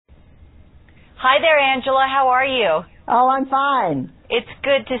Hi there, Angela. How are you? Oh, I'm fine. It's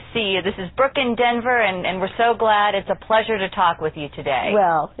good to see you. This is Brooke in Denver, and we're so glad. It's a pleasure to talk with you today.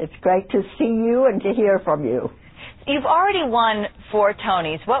 Well, it's great to see you and to hear from you. You've already won 4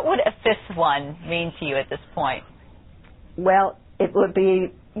 Tonys. What would a 5th one mean to you at this point? Well, it would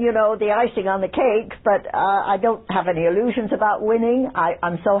be, the icing on the cake, but I don't have any illusions about winning.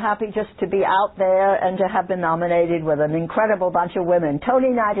 I'm so happy just to be out there and to have been nominated with an incredible bunch of women. Tony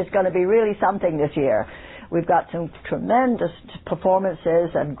night is going to be really something this year. We've got some tremendous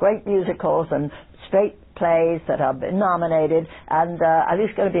performances and great musicals and straight plays that have been nominated, and at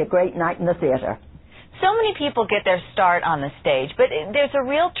least going to be a great night in the theater. So many people get their start on the stage, but there's a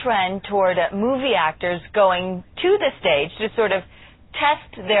real trend toward movie actors going to the stage to sort of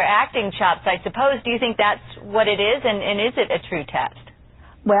test their acting chops, I suppose. Do you think that's what it is, and is it a true test?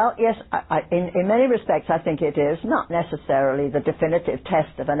 Well, yes, in many respects I think it is. Not necessarily the definitive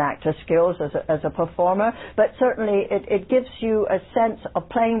test of an actor's skills as a performer, but certainly it gives you a sense of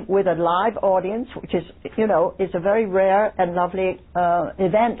playing with a live audience, which is, is a very rare and lovely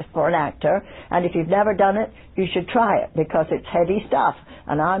event for an actor. And if you've never done it, you should try it, because it's heady stuff.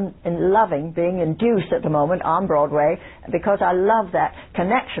 And I'm loving being in Deuce at the moment on Broadway, because I love that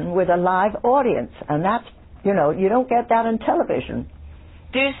connection with a live audience. And that's, you don't get that in television.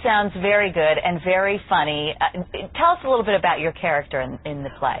 Deuce sounds very good and very funny. Tell us a little bit about your character in the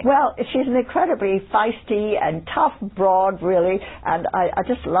play. Well, she's an incredibly feisty and tough broad, really, and I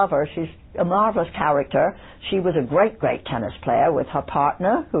just love her. She's a marvelous character. She was a great, great tennis player with her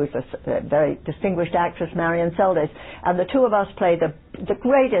partner, who is a very distinguished actress, Marian Seldes, and the two of us played the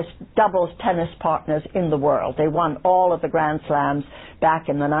greatest doubles tennis partners in the world. They won all of the Grand Slams back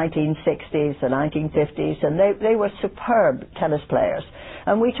in the 1960s, the 1950s, and they were superb tennis players.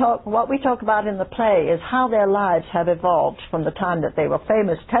 And what we talk about in the play is how their lives have evolved from the time that they were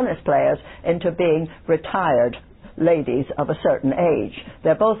famous tennis players into being retired ladies of a certain age.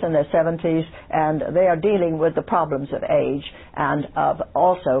 They're both in their 70s, and they are dealing with the problems of age and of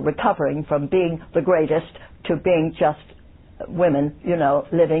also recovering from being the greatest to being just women,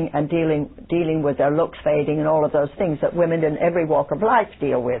 living and dealing with their looks fading and all of those things that women in every walk of life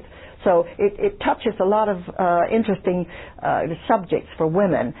deal with. So it touches a lot of interesting subjects for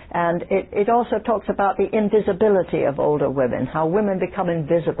women, and it also talks about the invisibility of older women, how women become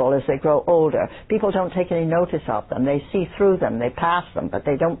invisible as they grow older. People don't take any notice of them. They see through them, they pass them, but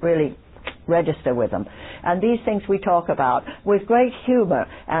they don't really register with them. And these things we talk about with great humor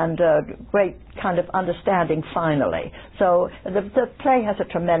and great kind of understanding finally. So the play has a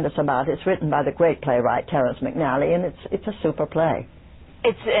tremendous amount. It's written by the great playwright Terrence McNally, and it's a super play.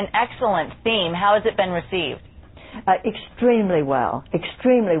 It's an excellent theme. How has it been received? Extremely well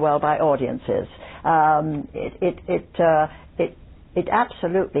by audiences. It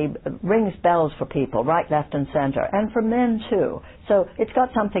absolutely rings bells for people, right, left, and center, and for men too. So it's got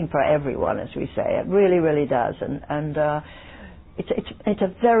something for everyone, as we say. It really, really does, and it's a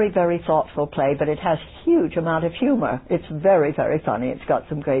very, very thoughtful play, but it has huge amount of humor. It's very, very funny. It's got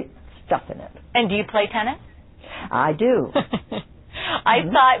some great stuff in it. And do you play tennis? I do. I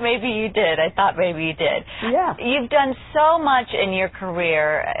thought maybe you did. Yeah. You've done so much in your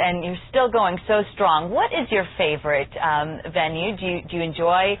career, and you're still going so strong. What is your favorite venue? Do you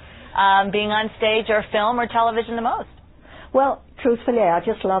enjoy being on stage or film or television the most? Well, truthfully, I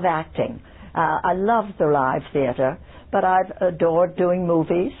just love acting. I love the live theater, but I've adored doing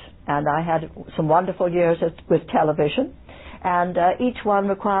movies, and I had some wonderful years with television, and each one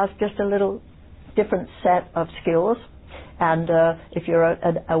requires just a little different set of skills. And if you're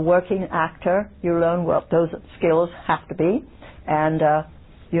a working actor, you learn what those skills have to be, and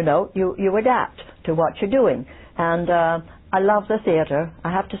you adapt to what you're doing. And I love the theater,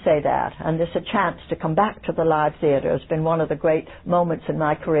 I have to say that, and there's a chance to come back to the live theater. It's been one of the great moments in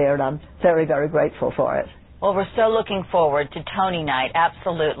my career, and I'm very, very grateful for it. Well, we're so looking forward to Tony night,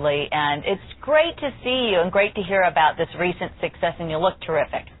 absolutely, and it's great to see you and great to hear about this recent success, and you look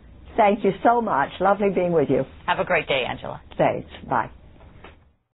terrific. Thank you so much. Lovely being with you. Have a great day, Angela. Thanks. Bye.